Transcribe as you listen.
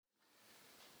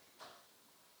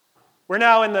We're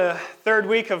now in the third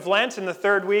week of Lent, in the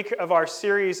third week of our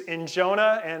series in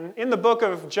Jonah. And in the book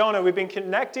of Jonah, we've been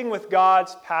connecting with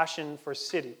God's passion for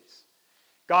cities,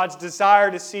 God's desire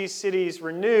to see cities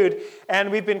renewed. And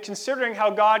we've been considering how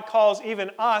God calls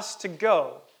even us to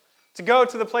go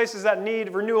to the places that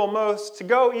need renewal most, to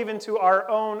go even to our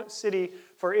own city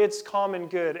for its common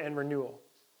good and renewal.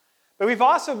 But we've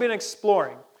also been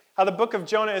exploring how the book of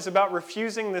Jonah is about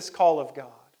refusing this call of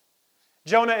God.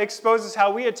 Jonah exposes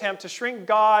how we attempt to shrink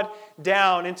God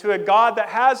down into a God that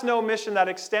has no mission that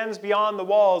extends beyond the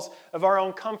walls of our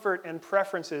own comfort and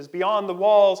preferences, beyond the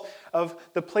walls of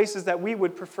the places that we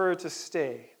would prefer to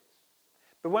stay.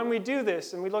 But when we do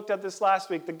this, and we looked at this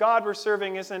last week, the God we're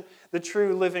serving isn't the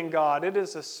true living God. It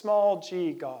is a small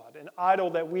g God, an idol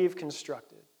that we've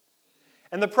constructed.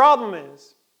 And the problem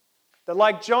is that,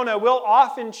 like Jonah, we'll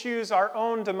often choose our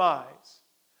own demise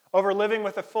over living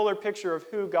with a fuller picture of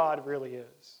who God really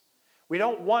is. We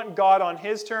don't want God on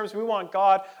his terms. We want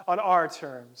God on our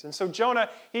terms. And so Jonah,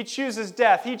 he chooses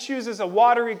death. He chooses a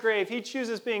watery grave. He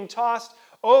chooses being tossed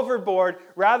overboard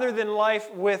rather than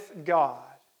life with God.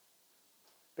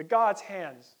 But God's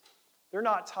hands, they're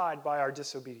not tied by our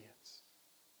disobedience.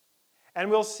 And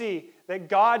we'll see that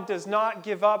God does not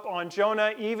give up on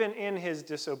Jonah even in his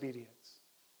disobedience.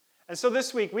 And so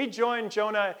this week, we join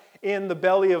Jonah in the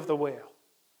belly of the whale.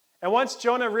 And once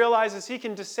Jonah realizes he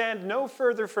can descend no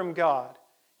further from God,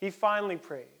 he finally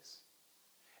prays.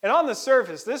 And on the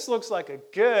surface, this looks like a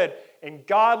good and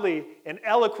godly and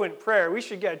eloquent prayer. We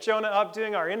should get Jonah up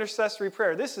doing our intercessory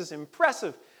prayer. This is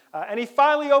impressive. And he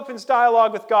finally opens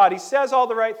dialogue with God. He says all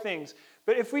the right things.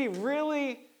 But if we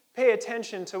really pay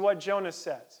attention to what Jonah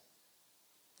says,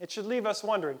 it should leave us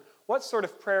wondering, what sort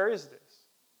of prayer is this?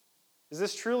 Is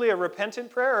this truly a repentant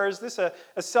prayer, or is this a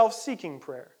self-seeking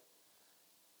prayer?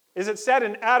 Is it said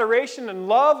in adoration and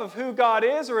love of who God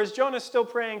is, or is Jonah still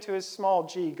praying to his small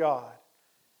g God?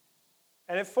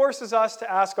 And it forces us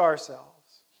to ask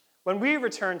ourselves, when we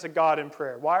return to God in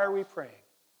prayer, why are we praying?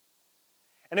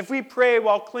 And if we pray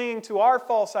while clinging to our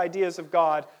false ideas of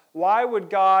God, why would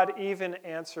God even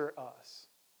answer us?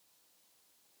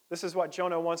 This is what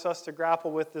Jonah wants us to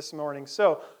grapple with this morning.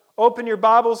 So, open your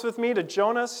Bibles with me to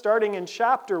Jonah, starting in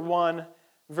chapter 1,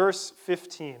 verse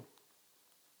 15.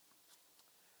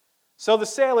 So the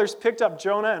sailors picked up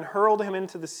Jonah and hurled him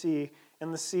into the sea,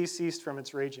 and the sea ceased from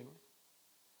its raging.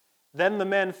 Then the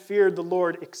men feared the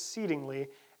Lord exceedingly,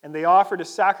 and they offered a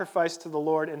sacrifice to the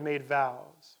Lord and made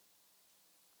vows.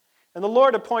 And the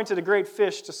Lord appointed a great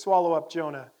fish to swallow up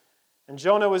Jonah, and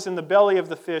Jonah was in the belly of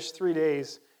the fish 3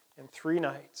 days and 3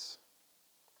 nights.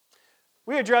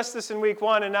 We addressed this in week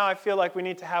 1, and now I feel like we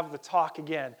need to have the talk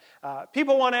again.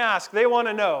 People want to ask, they want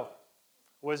to know,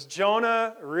 was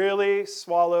Jonah really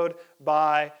swallowed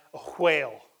by a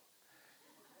whale?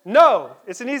 No,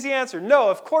 it's an easy answer. No,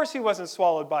 of course he wasn't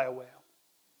swallowed by a whale.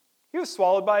 He was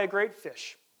swallowed by a great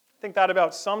fish. I think that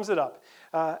about sums it up.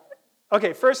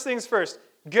 Okay, first things first.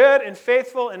 Good and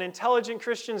faithful and intelligent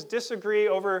Christians disagree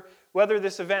over whether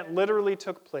this event literally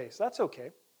took place. That's okay.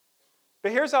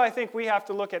 But here's how I think we have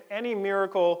to look at any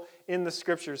miracle in the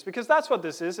Scriptures, because that's what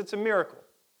this is. It's a miracle.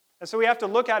 And so we have to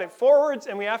look at it forwards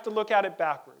and we have to look at it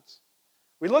backwards.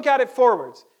 We look at it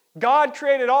forwards. God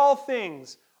created all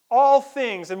things.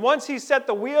 And once he set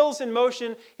the wheels in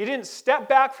motion, he didn't step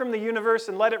back from the universe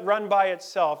and let it run by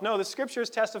itself. No, the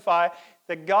Scriptures testify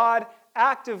that God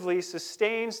actively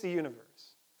sustains the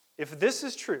universe. If this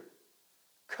is true,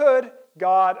 could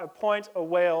God appoint a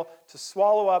whale to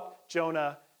swallow up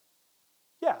Jonah?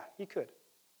 Yeah, he could.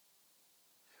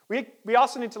 We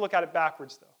also need to look at it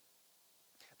backwards, though.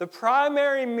 The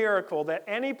primary miracle that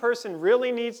any person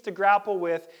really needs to grapple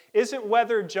with isn't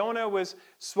whether Jonah was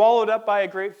swallowed up by a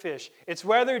great fish. It's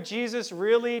whether Jesus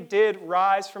really did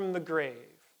rise from the grave.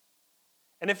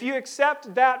 And if you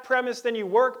accept that premise, then you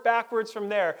work backwards from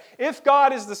there. If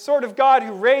God is the sort of God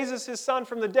who raises his son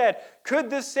from the dead,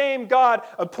 could this same God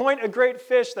appoint a great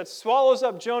fish that swallows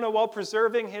up Jonah while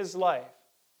preserving his life?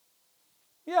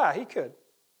 Yeah, he could.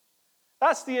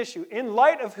 That's the issue. In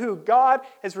light of who God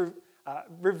has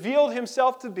revealed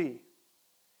himself to be,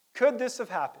 could this have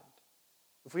happened?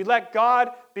 If we let God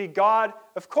be God,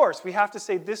 of course, we have to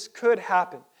say this could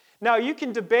happen. Now, you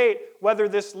can debate whether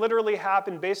this literally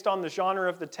happened based on the genre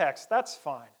of the text. That's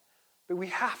fine. But we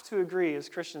have to agree as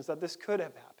Christians that this could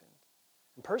have happened.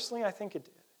 And personally, I think it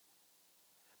did.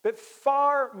 But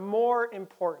far more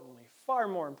importantly,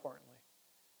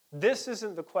 this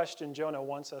isn't the question Jonah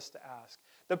wants us to ask.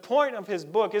 The point of his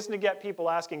book isn't to get people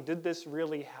asking, did this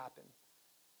really happen?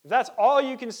 If that's all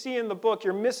you can see in the book,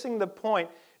 you're missing the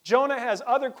point. Jonah has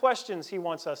other questions he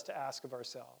wants us to ask of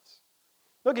ourselves.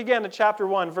 Look again at chapter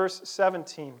 1, verse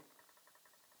 17.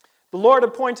 The Lord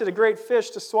appointed a great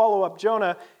fish to swallow up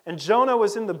Jonah, and Jonah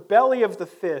was in the belly of the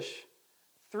fish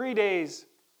 3 days,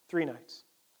 3 nights.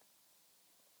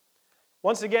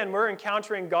 Once again, we're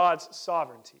encountering God's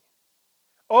sovereignty.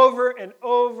 Over and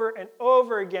over and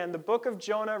over again, the book of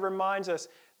Jonah reminds us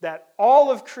that all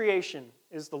of creation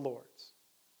is the Lord's.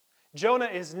 Jonah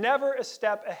is never a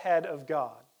step ahead of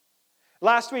God.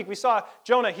 Last week we saw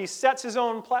Jonah, he sets his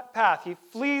own path. He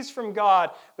flees from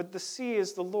God, but the sea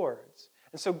is the Lord's.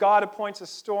 And so God appoints a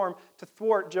storm to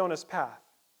thwart Jonah's path.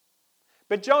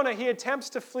 But Jonah, he attempts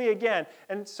to flee again,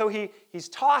 and so he's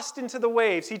tossed into the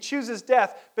waves. He chooses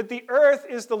death, but the earth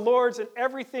is the Lord's and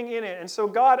everything in it. And so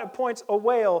God appoints a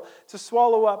whale to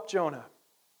swallow up Jonah.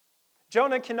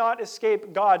 Jonah cannot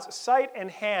escape God's sight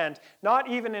and hand, not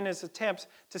even in his attempts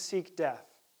to seek death.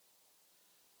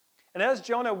 And as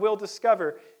Jonah will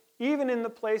discover, even in the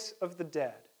place of the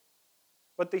dead,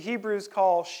 what the Hebrews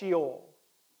call Sheol,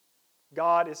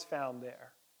 God is found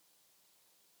there.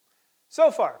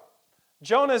 So far,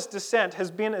 Jonah's descent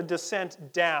has been a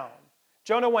descent down.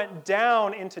 Jonah went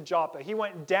down into Joppa. He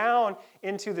went down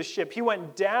into the ship. He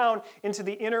went down into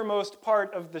the innermost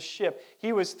part of the ship.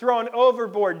 He was thrown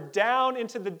overboard, down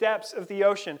into the depths of the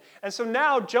ocean. And so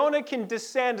now Jonah can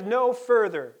descend no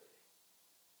further.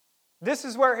 This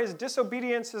is where his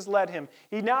disobedience has led him.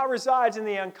 He now resides in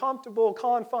the uncomfortable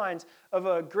confines of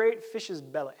a great fish's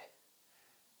belly.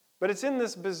 But it's in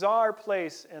this bizarre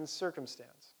place and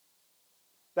circumstance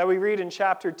that we read in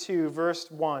chapter 2, verse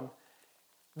 1.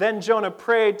 Then Jonah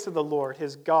prayed to the Lord,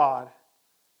 his God,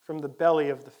 from the belly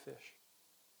of the fish.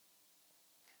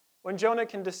 When Jonah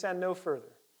can descend no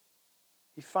further,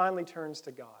 he finally turns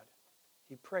to God.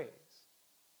 He prays.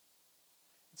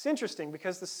 It's interesting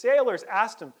because the sailors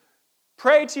asked him,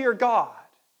 "Pray to your God."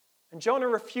 And Jonah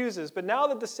refuses. But now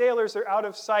that the sailors are out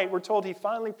of sight, we're told he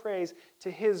finally prays to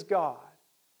his God.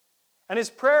 And his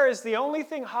prayer is the only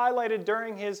thing highlighted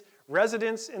during his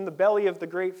residence in the belly of the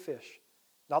great fish.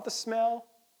 Not the smell,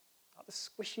 not the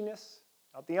squishiness,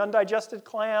 not the undigested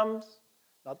clams,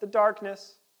 not the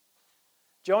darkness.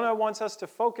 Jonah wants us to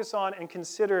focus on and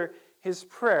consider his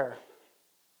prayer.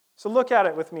 So look at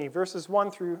it with me, verses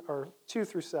 2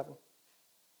 through 7.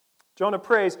 Jonah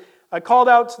prays, "I called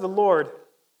out to the Lord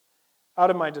out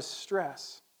of my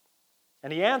distress,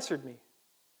 and he answered me.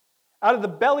 Out of the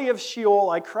belly of Sheol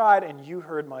I cried, and you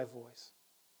heard my voice.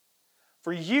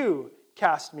 For you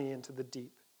cast me into the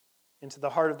deep, into the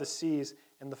heart of the seas,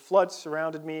 and the floods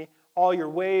surrounded me. All your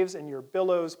waves and your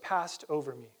billows passed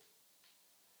over me.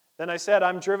 Then I said,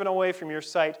 I'm driven away from your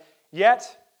sight,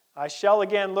 yet I shall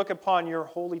again look upon your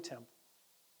holy temple.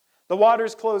 The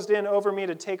waters closed in over me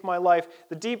to take my life.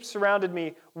 The deep surrounded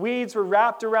me. Weeds were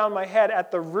wrapped around my head at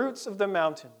the roots of the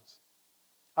mountains.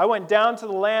 I went down to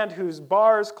the land whose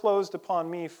bars closed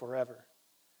upon me forever.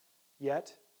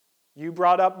 Yet you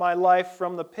brought up my life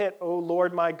from the pit, O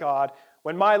Lord my God.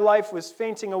 When my life was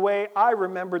fainting away, I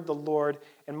remembered the Lord,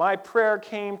 and my prayer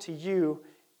came to you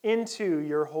into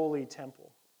your holy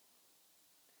temple."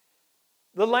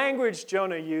 The language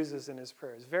Jonah uses in his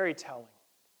prayer is very telling.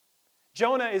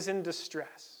 Jonah is in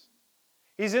distress.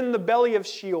 He's in the belly of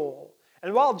Sheol.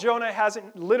 And while Jonah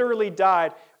hasn't literally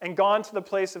died and gone to the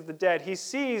place of the dead, he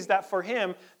sees that for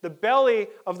him, the belly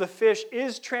of the fish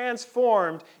is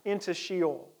transformed into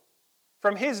Sheol.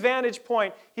 From his vantage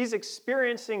point, he's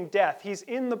experiencing death. He's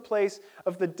in the place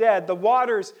of the dead. The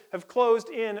waters have closed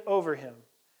in over him.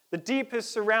 The deep has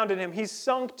surrounded him. He's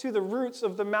sunk to the roots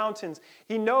of the mountains.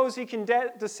 He knows he can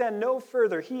descend no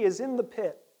further. He is in the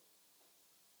pit.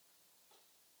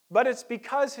 But it's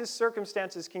because his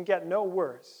circumstances can get no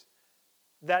worse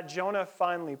that Jonah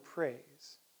finally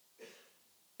prays.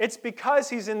 It's because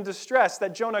he's in distress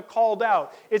that Jonah called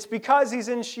out. It's because he's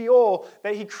in Sheol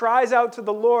that he cries out to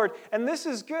the Lord. And this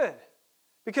is good,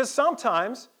 because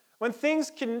sometimes when things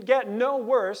can get no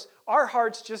worse, our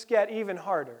hearts just get even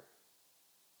harder.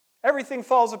 Everything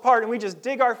falls apart and we just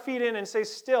dig our feet in and say,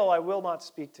 "Still, I will not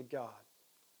speak to God."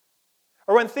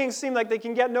 Or when things seem like they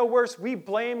can get no worse, we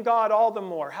blame God all the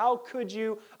more. How could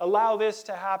you allow this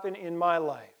to happen in my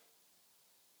life?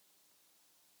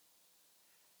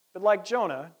 But like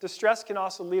Jonah, distress can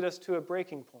also lead us to a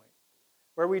breaking point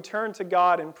where we turn to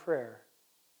God in prayer.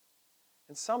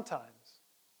 And sometimes,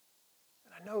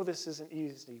 and I know this isn't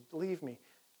easy, believe me,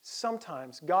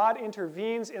 sometimes God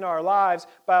intervenes in our lives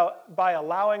by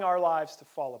allowing our lives to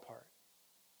fall apart.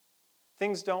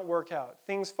 Things don't work out.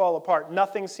 Things fall apart.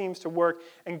 Nothing seems to work.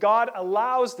 And God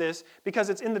allows this because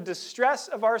it's in the distress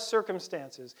of our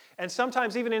circumstances, and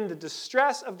sometimes even in the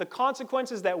distress of the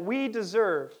consequences that we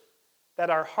deserve, that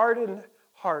our hardened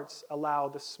hearts allow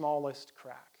the smallest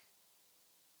crack.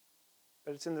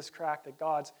 But it's in this crack that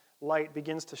God's light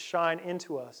begins to shine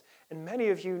into us. And many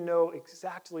of you know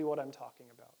exactly what I'm talking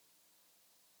about.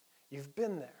 You've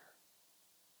been there.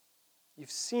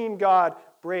 You've seen God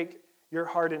break your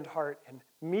hardened heart and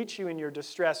meet you in your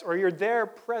distress, or you're there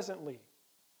presently,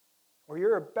 or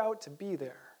you're about to be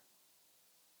there.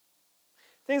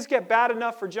 Things get bad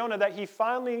enough for Jonah that he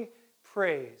finally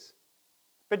prays.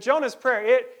 But Jonah's prayer,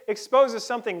 it exposes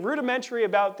something rudimentary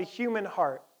about the human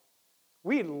heart.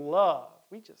 We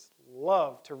just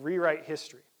love to rewrite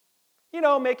history.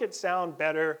 Make it sound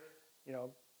better,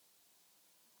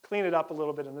 clean it up a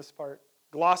little bit in this part,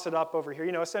 gloss it up over here.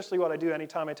 Essentially what I do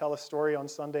anytime I tell a story on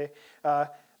Sunday.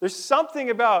 There's something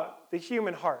about the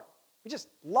human heart. We just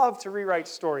love to rewrite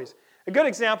stories. A good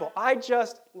example, I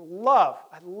love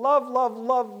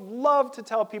to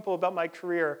tell people about my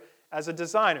career as a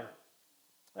designer.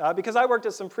 Because I worked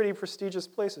at some pretty prestigious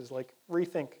places like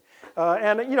Rethink.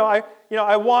 I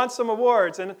won some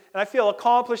awards, and I feel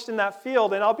accomplished in that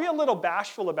field, and I'll be a little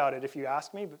bashful about it if you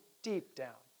ask me, but deep down,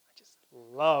 I just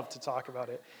love to talk about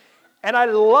it. And I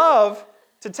love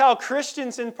to tell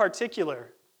Christians in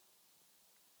particular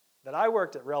that I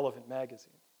worked at Relevant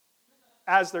Magazine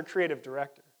as their creative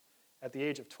director at the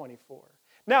age of 24.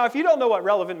 Now, if you don't know what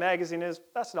Relevant Magazine is,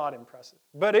 that's not impressive.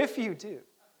 But if you do,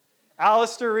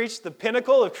 Alistair reached the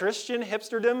pinnacle of Christian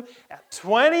hipsterdom at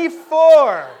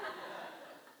 24.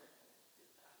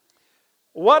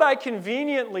 What I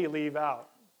conveniently leave out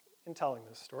in telling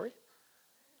this story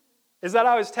is that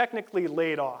I was technically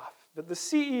laid off, but the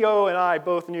CEO and I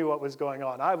both knew what was going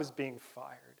on. I was being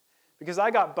fired because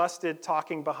I got busted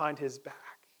talking behind his back.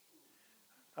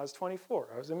 I was 24.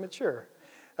 I was immature.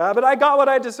 But I got what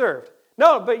I deserved.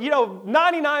 No, but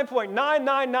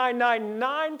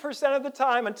 99.99999% of the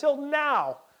time until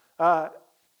now, I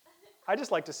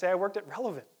just like to say I worked at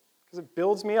Relevant because it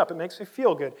builds me up. It makes me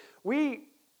feel good. We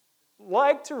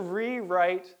like to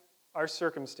rewrite our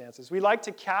circumstances. We like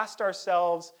to cast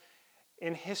ourselves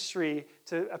in history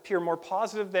to appear more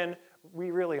positive than we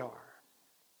really are.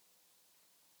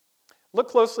 Look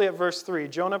closely at verse 3.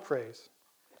 Jonah prays,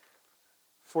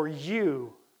 For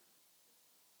you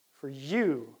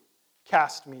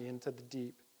cast me into the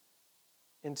deep,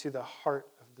 into the heart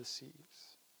of the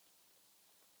seas.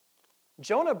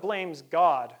 Jonah blames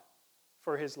God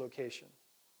for his location.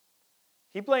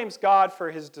 He blames God for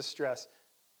his distress.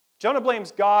 Jonah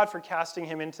blames God for casting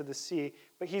him into the sea,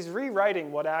 but he's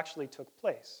rewriting what actually took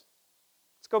place.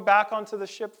 Let's go back onto the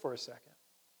ship for a second.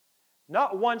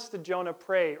 Not once did Jonah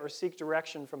pray or seek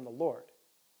direction from the Lord.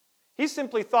 He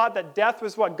simply thought that death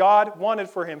was what God wanted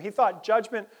for him. He thought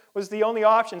judgment was the only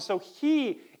option, so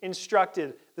he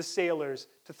instructed the sailors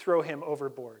to throw him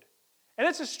overboard. And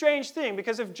it's a strange thing,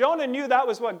 because if Jonah knew that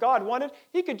was what God wanted,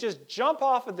 he could just jump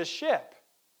off of the ship.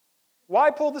 Why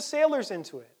pull the sailors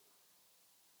into it?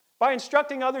 By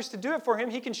instructing others to do it for him,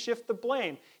 he can shift the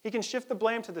blame. He can shift the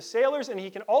blame to the sailors, and he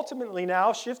can ultimately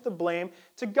now shift the blame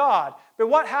to God. But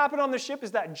what happened on the ship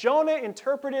is that Jonah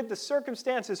interpreted the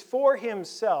circumstances for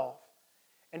himself,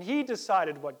 and he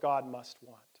decided what God must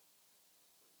want.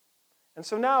 And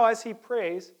so now as he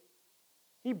prays,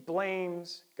 he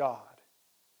blames God.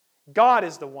 God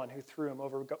is the one who threw him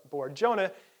overboard.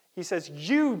 Jonah, he says,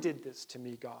 you did this to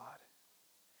me, God.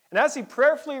 And as he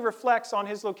prayerfully reflects on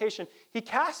his location, he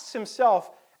casts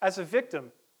himself as a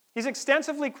victim. He's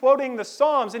extensively quoting the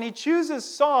Psalms, and he chooses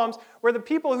Psalms where the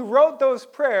people who wrote those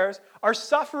prayers are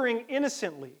suffering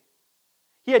innocently.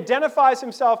 He identifies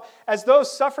himself as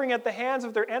those suffering at the hands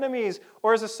of their enemies,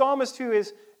 or as a psalmist who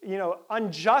is,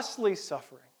 unjustly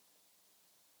suffering.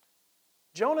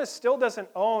 Jonah still doesn't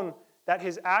own that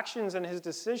his actions and his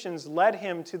decisions led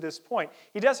him to this point.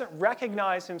 He doesn't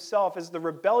recognize himself as the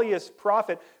rebellious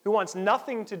prophet who wants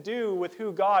nothing to do with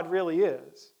who God really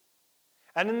is.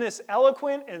 And in this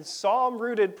eloquent and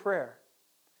psalm-rooted prayer,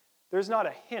 there's not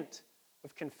a hint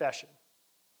of confession.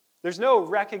 There's no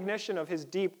recognition of his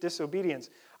deep disobedience.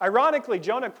 Ironically,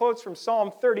 Jonah quotes from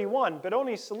Psalm 31, but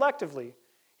only selectively.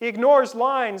 He ignores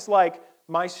lines like,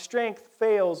 my strength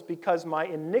fails because my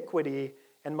iniquity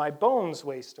and my bones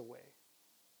waste away.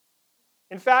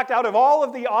 In fact, out of all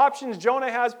of the options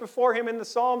Jonah has before him in the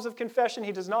Psalms of confession,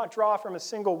 he does not draw from a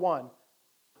single one.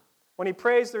 When he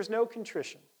prays, there's no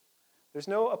contrition. There's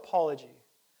no apology.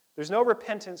 There's no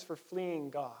repentance for fleeing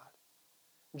God.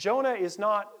 Jonah is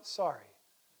not sorry.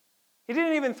 He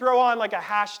didn't even throw on like a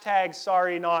hashtag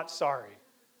sorry, not sorry.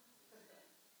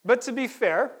 But to be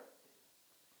fair,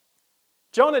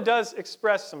 Jonah does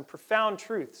express some profound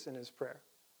truths in his prayer.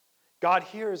 God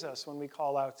hears us when we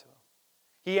call out to him.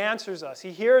 He answers us.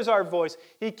 He hears our voice.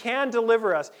 He can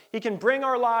deliver us. He can bring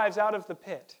our lives out of the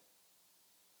pit.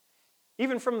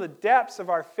 Even from the depths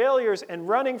of our failures and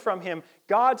running from him,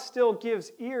 God still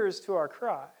gives ears to our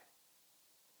cry.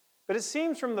 But it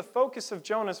seems from the focus of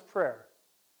Jonah's prayer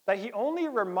that he only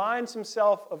reminds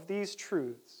himself of these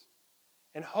truths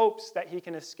in hopes that he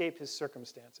can escape his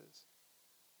circumstances.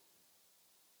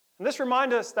 And this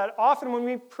reminds us that often when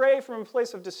we pray from a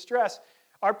place of distress,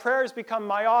 our prayers become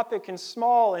myopic and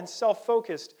small and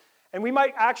self-focused, and we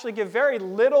might actually give very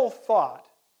little thought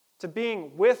to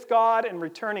being with God and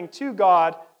returning to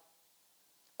God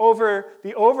over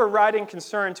the overriding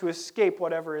concern to escape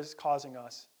whatever is causing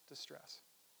us distress.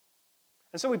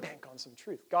 And so we bank on some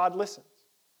truth. God listens.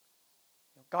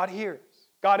 God hears.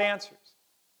 God answers.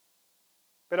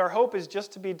 But our hope is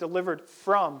just to be delivered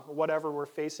from whatever we're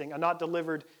facing and not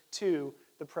delivered to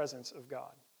the presence of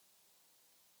God.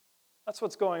 That's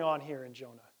what's going on here in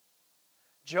Jonah.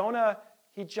 Jonah,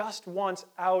 he just wants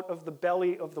out of the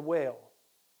belly of the whale.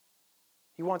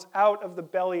 He wants out of the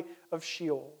belly of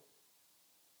Sheol.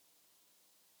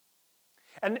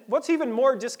 And what's even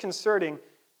more disconcerting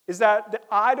is that the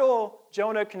idol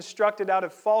Jonah constructed out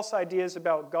of false ideas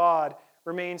about God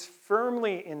remains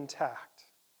firmly intact.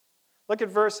 Look at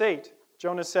verse 8.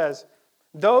 Jonah says,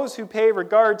 "Those who pay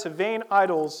regard to vain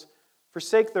idols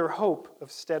forsake their hope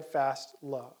of steadfast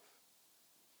love."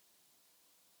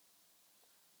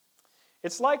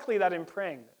 It's likely that in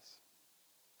praying this,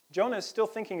 Jonah is still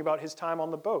thinking about his time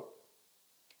on the boat.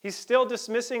 He's still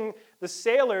dismissing the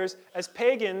sailors as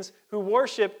pagans who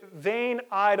worship vain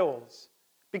idols.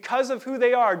 Because of who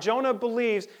they are, Jonah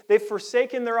believes they've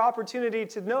forsaken their opportunity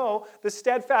to know the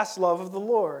steadfast love of the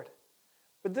Lord.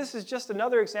 But this is just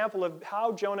another example of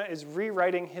how Jonah is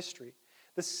rewriting history.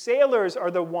 The sailors are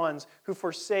the ones who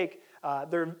forsake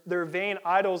their vain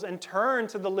idols and turn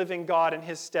to the living God and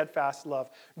his steadfast love.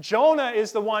 Jonah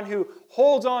is the one who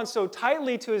holds on so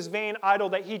tightly to his vain idol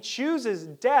that he chooses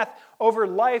death over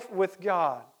life with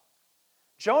God.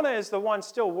 Jonah is the one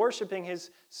still worshiping his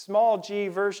small g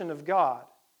version of God.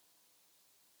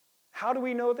 How do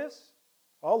we know this?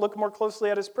 Well, look more closely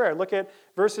at his prayer. Look at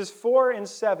verses 4 and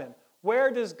 7.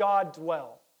 Where does God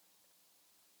dwell?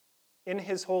 In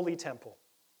his holy temple.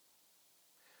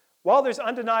 While there's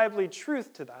undeniably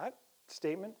truth to that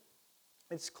statement,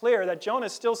 it's clear that Jonah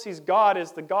still sees God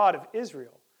as the God of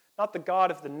Israel, not the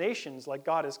God of the nations like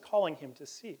God is calling him to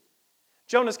see.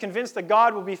 Jonah is convinced that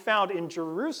God will be found in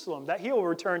Jerusalem, that he will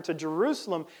return to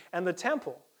Jerusalem and the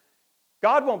temple.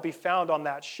 God won't be found on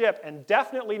that ship, and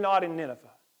definitely not in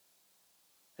Nineveh.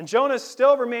 And Jonah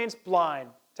still remains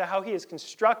blind to how he has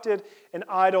constructed an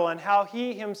idol and how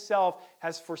he himself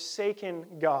has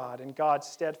forsaken God and God's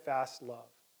steadfast love.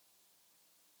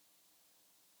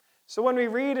 So when we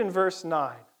read in verse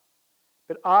 9,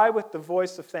 "But I with the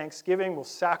voice of thanksgiving will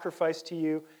sacrifice to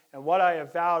you, and what I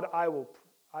have vowed I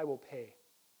will pay."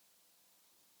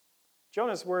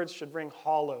 Jonah's words should ring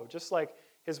hollow, just like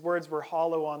his words were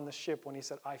hollow on the ship when he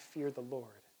said, "I fear the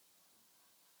Lord."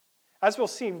 As we'll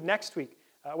see next week,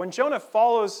 when Jonah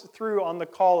follows through on the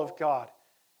call of God,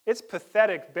 it's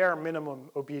pathetic, bare minimum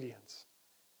obedience.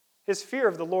 His fear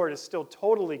of the Lord is still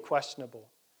totally questionable.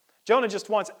 Jonah just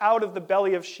wants out of the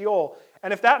belly of Sheol.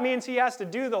 And if that means he has to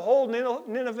do the whole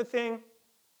Nineveh thing,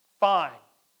 fine.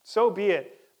 So be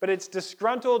it. But it's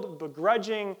disgruntled,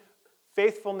 begrudging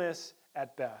faithfulness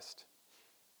at best.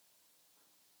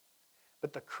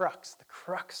 But the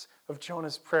crux of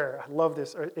Jonah's prayer, I love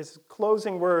this, is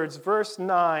closing words. Verse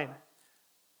 9.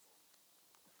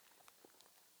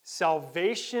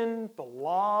 Salvation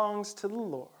belongs to the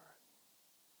Lord.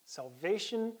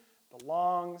 Salvation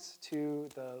belongs to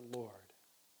the Lord.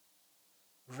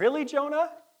 Really,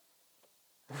 Jonah?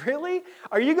 Really?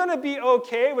 Are you going to be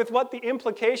okay with what the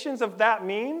implications of that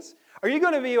means? Are you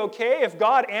going to be okay if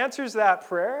God answers that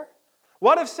prayer?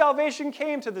 What if salvation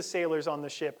came to the sailors on the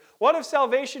ship? What if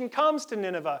salvation comes to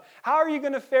Nineveh? How are you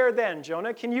going to fare then,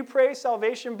 Jonah? Can you pray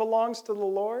salvation belongs to the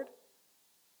Lord?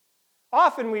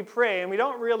 Often we pray and we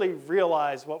don't really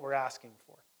realize what we're asking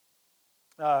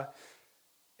for.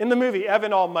 In the movie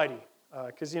Evan Almighty,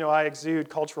 because I exude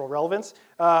cultural relevance,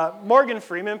 Morgan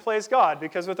Freeman plays God,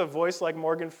 because with a voice like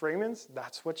Morgan Freeman's,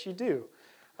 that's what you do.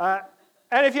 And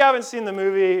if you haven't seen the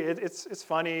movie, it's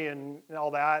funny and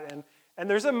all that. And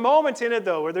there's a moment in it,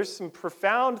 though, where there's some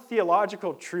profound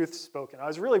theological truth spoken. I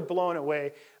was really blown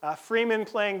away. Freeman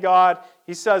playing God,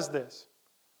 he says this: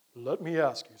 "Let me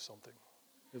ask you something.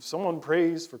 If someone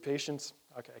prays for patience,"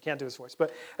 okay, I can't do his voice,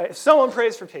 but if someone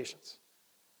prays for patience,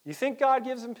 you think God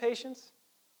gives them patience?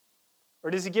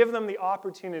 Or does he give them the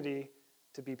opportunity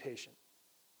to be patient?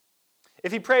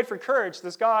 If he prayed for courage,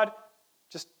 does God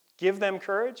just give them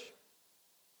courage?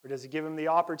 Or does he give them the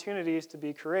opportunities to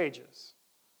be courageous?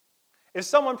 If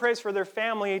someone prays for their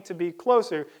family to be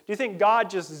closer, do you think God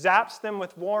just zaps them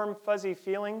with warm, fuzzy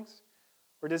feelings?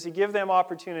 Or does he give them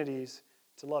opportunities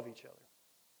to love each other?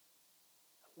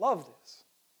 I love this.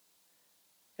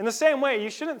 In the same way, you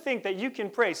shouldn't think that you can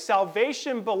pray,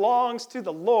 salvation belongs to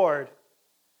the Lord,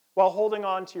 while holding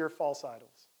on to your false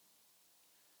idols.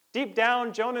 Deep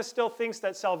down, Jonah still thinks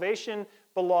that salvation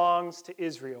belongs to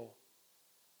Israel.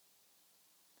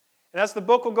 And as the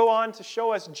book will go on to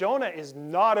show us, Jonah is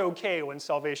not okay when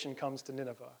salvation comes to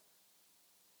Nineveh.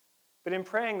 But in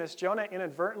praying this, Jonah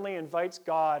inadvertently invites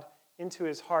God into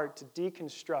his heart to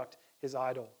deconstruct his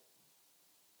idol.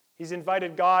 He's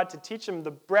invited God to teach him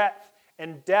the breadth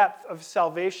and depth of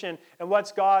salvation and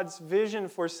what's God's vision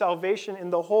for salvation in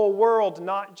the whole world,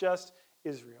 not just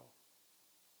Israel.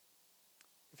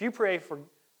 If you pray for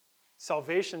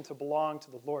salvation to belong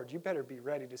to the Lord, you better be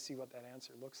ready to see what that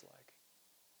answer looks like.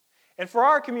 And for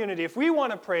our community, if we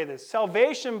want to pray this,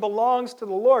 salvation belongs to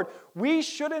the Lord, we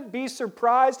shouldn't be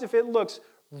surprised if it looks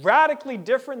radically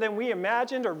different than we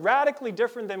imagined or radically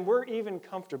different than we're even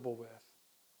comfortable with.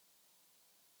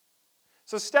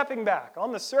 So stepping back,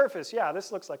 on the surface, yeah,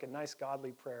 this looks like a nice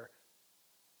godly prayer.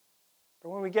 But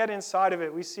when we get inside of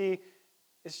it, we see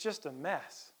it's just a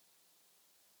mess.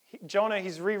 Jonah,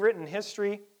 he's rewritten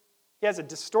history. He has a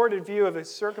distorted view of his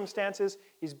circumstances.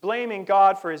 He's blaming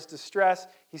God for his distress.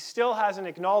 He still hasn't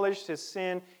acknowledged his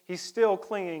sin. He's still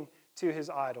clinging to his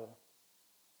idol.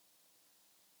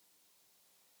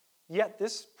 Yet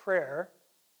this prayer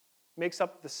makes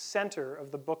up the center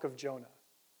of the book of Jonah.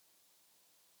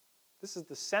 This is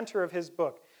the center of his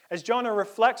book. As Jonah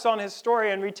reflects on his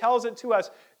story and retells it to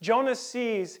us, Jonah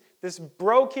sees this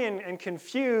broken and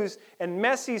confused and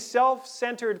messy,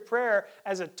 self-centered prayer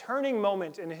as a turning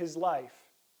moment in his life,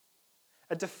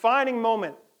 a defining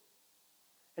moment.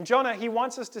 And Jonah, he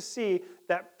wants us to see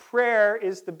that prayer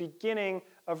is the beginning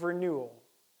of renewal.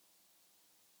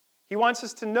 He wants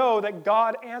us to know that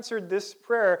God answered this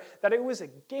prayer, that it was a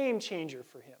game changer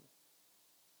for him.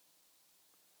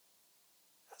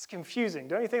 That's confusing,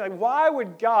 don't you think? Like, why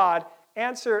would God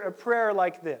answer a prayer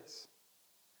like this?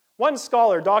 One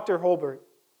scholar, Dr. Holbert,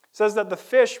 says that the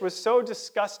fish was so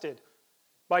disgusted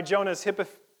by Jonah's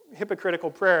hypocritical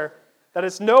prayer that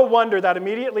it's no wonder that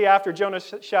immediately after Jonah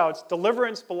shouts,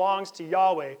 "Deliverance belongs to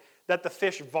Yahweh," that the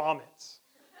fish vomits.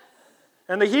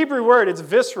 And the Hebrew word, it's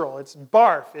visceral, it's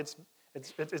barf,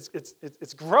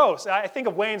 it's gross. I think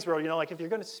of Wayne's World, like if you're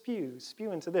going to spew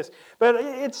into this. But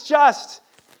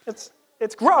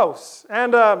it's gross.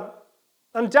 And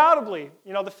undoubtedly,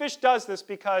 the fish does this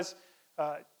because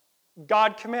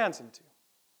God commands him to.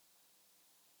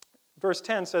 Verse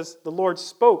 10 says, the Lord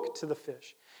spoke to the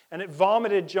fish, and it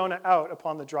vomited Jonah out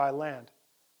upon the dry land.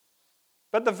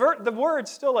 But the word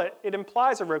still, it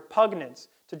implies a repugnance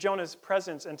to Jonah's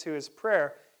presence and to his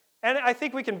prayer. And I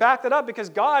think we can back that up because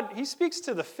God, he speaks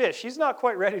to the fish. He's not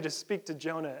quite ready to speak to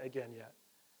Jonah again yet.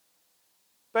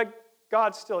 But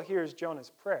God still hears Jonah's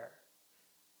prayer.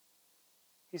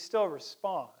 He still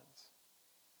responds.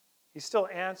 He still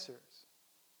answers.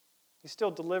 He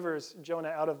still delivers Jonah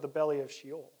out of the belly of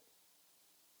Sheol.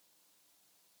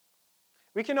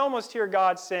 We can almost hear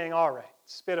God saying, all right,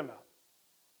 spit him out.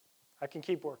 I can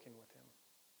keep working with him.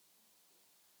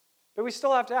 But we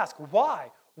still have to ask,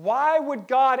 why? Why would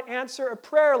God answer a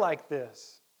prayer like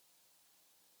this?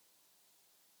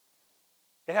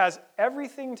 It has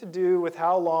everything to do with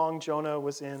how long Jonah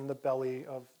was in the belly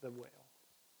of the whale.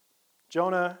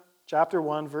 Jonah, chapter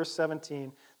 1, verse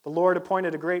 17, the Lord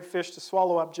appointed a great fish to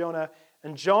swallow up Jonah,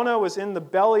 and Jonah was in the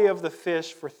belly of the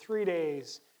fish for 3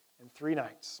 days and 3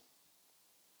 nights.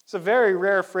 It's a very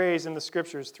rare phrase in the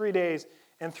scriptures, 3 days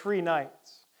and 3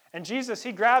 nights. And Jesus,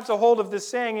 he grabs a hold of this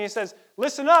saying and he says,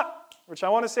 listen up, which I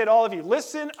want to say to all of you,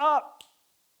 listen up.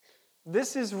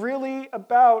 This is really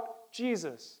about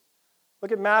Jesus.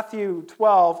 Look at Matthew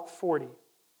 12:40.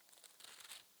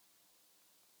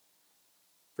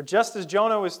 For just as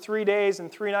Jonah was 3 days and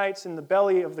 3 nights in the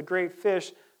belly of the great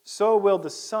fish, so will the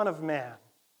Son of Man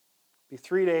be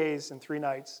 3 days and 3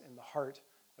 nights in the heart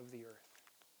of the earth.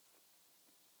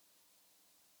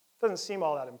 It doesn't seem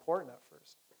all that important at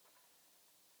first.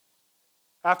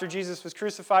 After Jesus was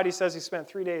crucified, he says he spent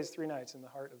 3 days, 3 nights in the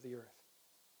heart of the earth.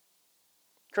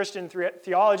 Christian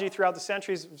theology throughout the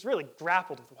centuries was really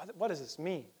grappled with what does this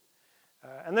mean?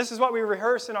 And this is what we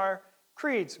rehearse in our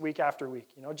creeds week after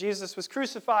week. Jesus was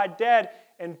crucified, dead,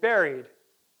 and buried.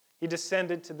 He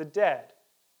descended to the dead.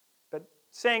 But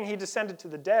saying he descended to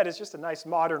the dead is just a nice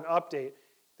modern update.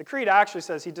 The creed actually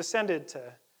says he descended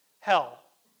to hell.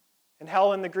 And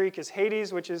hell in the Greek is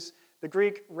Hades, which is the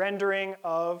Greek rendering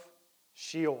of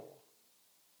Sheol.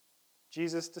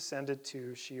 Jesus descended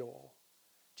to Sheol.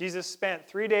 Jesus spent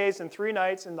 3 days and 3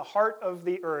 nights in the heart of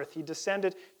the earth. He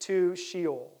descended to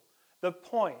Sheol. The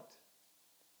point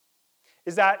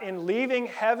is that in leaving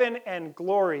heaven and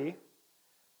glory,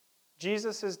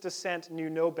 Jesus' descent knew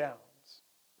no bounds.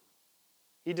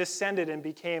 He descended and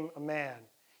became a man.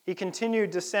 He continued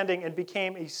descending and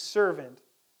became a servant.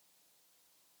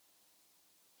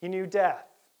 He knew death.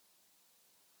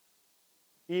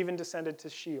 He even descended to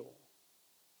Sheol.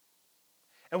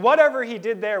 And whatever he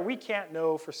did there, we can't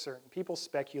know for certain. People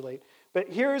speculate. But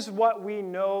here's what we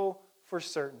know for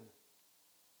certain.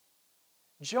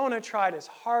 Jonah tried as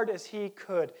hard as he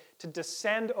could to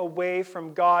descend away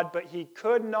from God, but he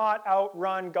could not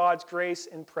outrun God's grace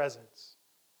and presence.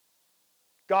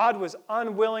 God was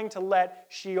unwilling to let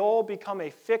Sheol become a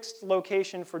fixed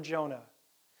location for Jonah.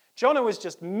 Jonah was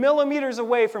just millimeters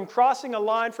away from crossing a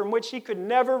line from which he could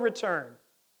never return.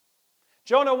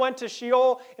 Jonah went to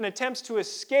Sheol in attempts to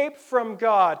escape from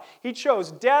God. He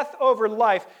chose death over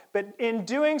life, but in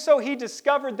doing so, he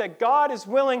discovered that God is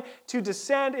willing to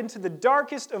descend into the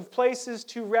darkest of places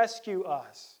to rescue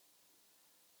us.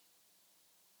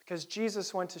 Because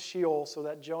Jesus went to Sheol so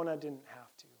that Jonah didn't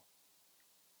have to.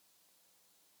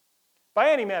 By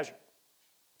any measure,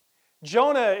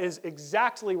 Jonah is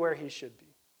exactly where he should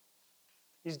be.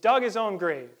 He's dug his own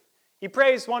grave. He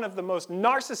prays one of the most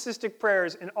narcissistic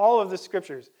prayers in all of the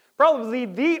Scriptures. Probably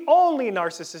the only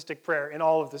narcissistic prayer in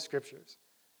all of the Scriptures.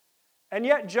 And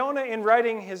yet Jonah, in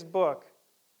writing his book,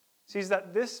 sees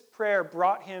that this prayer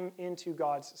brought him into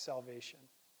God's salvation.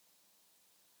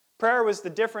 Prayer was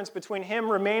the difference between him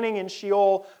remaining in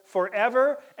Sheol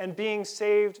forever and being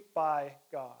saved by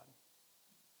God.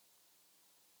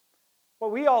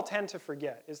 What we all tend to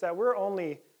forget is that we're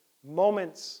only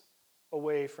moments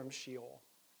away from Sheol.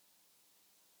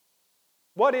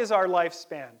 What is our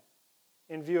lifespan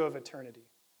in view of eternity?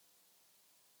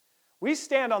 We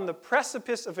stand on the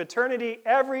precipice of eternity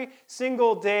every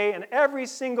single day, and every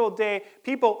single day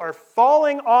people are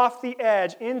falling off the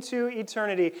edge into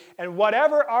eternity, and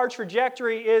whatever our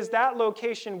trajectory is, that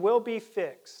location will be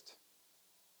fixed.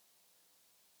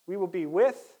 We will be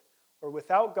with or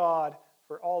without God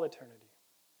for all eternity.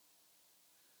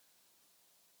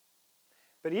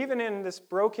 But even in this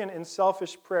broken and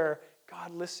selfish prayer,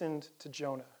 God listened to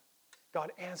Jonah.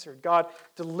 God answered. God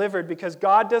delivered, because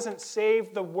God doesn't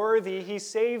save the worthy. He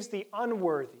saves the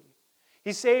unworthy.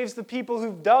 He saves the people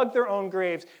who've dug their own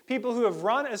graves, people who have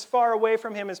run as far away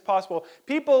from him as possible,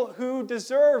 people who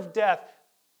deserve death.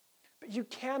 But you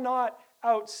cannot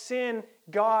out-sin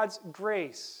God's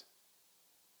grace.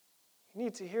 You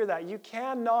need to hear that. You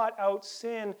cannot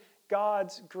out-sin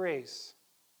God's grace.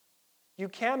 You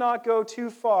cannot go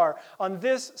too far. On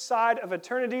this side of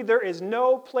eternity, there is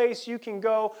no place you can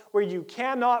go where you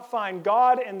cannot find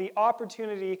God and the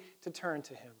opportunity to turn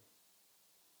to him.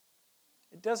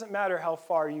 It doesn't matter how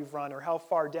far you've run or how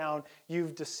far down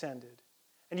you've descended.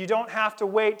 And you don't have to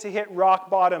wait to hit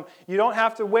rock bottom. You don't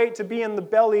have to wait to be in the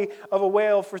belly of a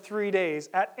whale for 3 days.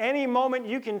 At any moment,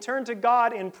 you can turn to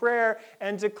God in prayer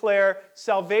and declare,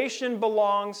 salvation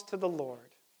belongs to the Lord.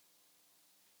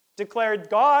 Declared,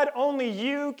 God, only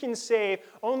you can save.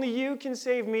 Only you can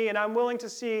save me, and I'm willing to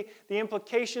see the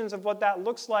implications of what that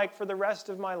looks like for the rest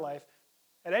of my life.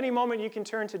 At any moment, you can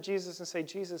turn to Jesus and say,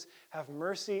 Jesus, have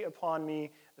mercy upon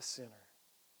me, a sinner.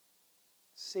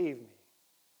 Save me.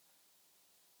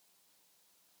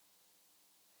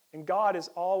 And God is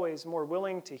always more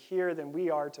willing to hear than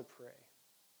we are to pray.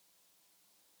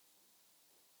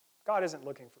 God isn't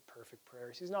looking for perfect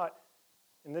prayers. He's not,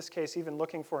 in this case, even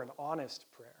looking for an honest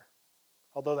prayer,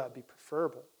 although that would be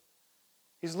preferable.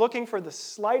 He's looking for the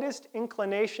slightest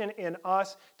inclination in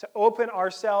us to open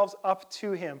ourselves up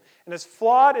to him. And as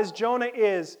flawed as Jonah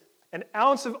is, an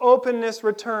ounce of openness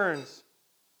returns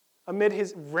amid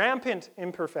his rampant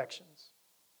imperfections.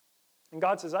 And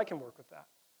God says, I can work with that.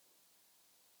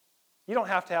 You don't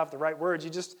have to have the right words.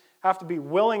 You just have to be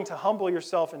willing to humble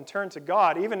yourself and turn to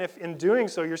God, even if in doing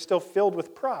so you're still filled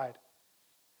with pride.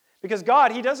 Because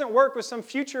God, he doesn't work with some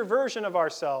future version of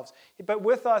ourselves, but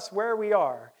with us where we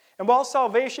are. And while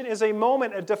salvation is a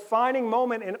moment, a defining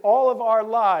moment in all of our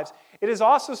lives, it is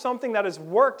also something that is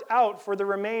worked out for the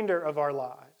remainder of our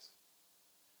lives.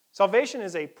 Salvation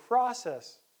is a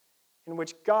process in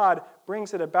which God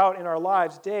brings it about in our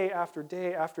lives day after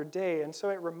day after day. And so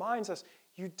it reminds us,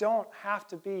 you don't have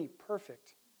to be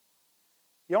perfect.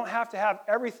 You don't have to have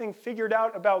everything figured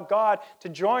out about God to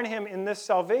join him in this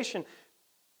salvation.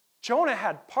 Jonah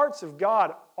had parts of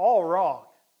God all wrong.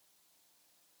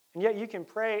 And yet you can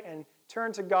pray and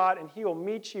turn to God, and he will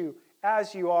meet you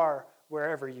as you are,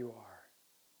 wherever you are.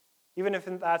 Even if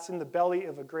that's in the belly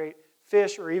of a great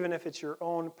fish, or even if it's your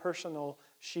own personal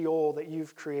Sheol that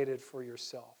you've created for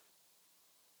yourself.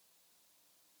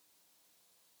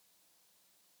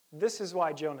 This is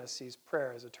why Jonah sees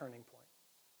prayer as a turning point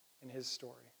in his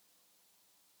story.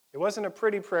 It wasn't a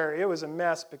pretty prayer, it was a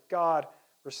mess, but God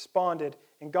responded,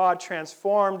 and God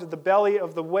transformed the belly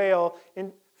of the whale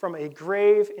from a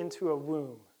grave into a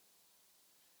womb.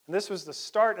 And this was the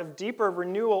start of deeper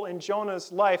renewal in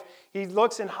Jonah's life. He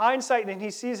looks in hindsight and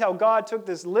he sees how God took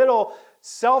this little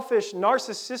selfish,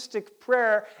 narcissistic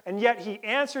prayer, and yet he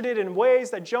answered it in ways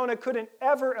that Jonah couldn't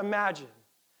ever imagine.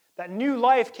 That new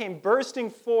life came bursting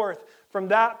forth from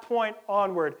that point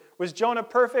onward. Was Jonah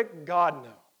perfect? God,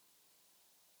 no.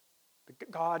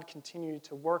 But God continued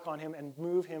to work on him and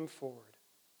move him forward.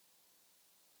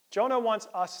 Jonah wants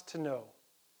us to know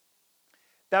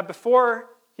that before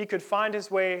he could find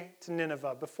his way to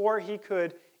Nineveh, before he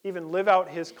could even live out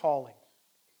his calling,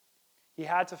 he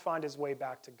had to find his way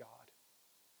back to God.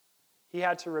 He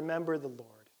had to remember the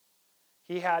Lord.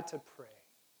 He had to pray.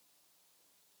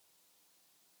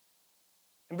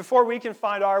 And before we can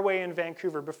find our way in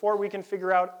Vancouver, before we can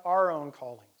figure out our own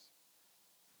callings,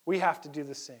 we have to do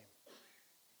the same.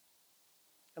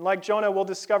 And like Jonah, we'll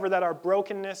discover that our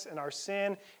brokenness and our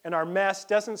sin and our mess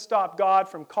doesn't stop God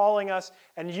from calling us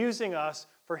and using us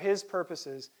for his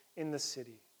purposes in the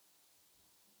city.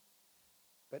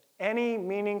 But any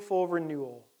meaningful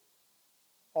renewal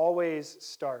always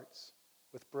starts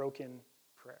with broken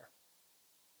prayer.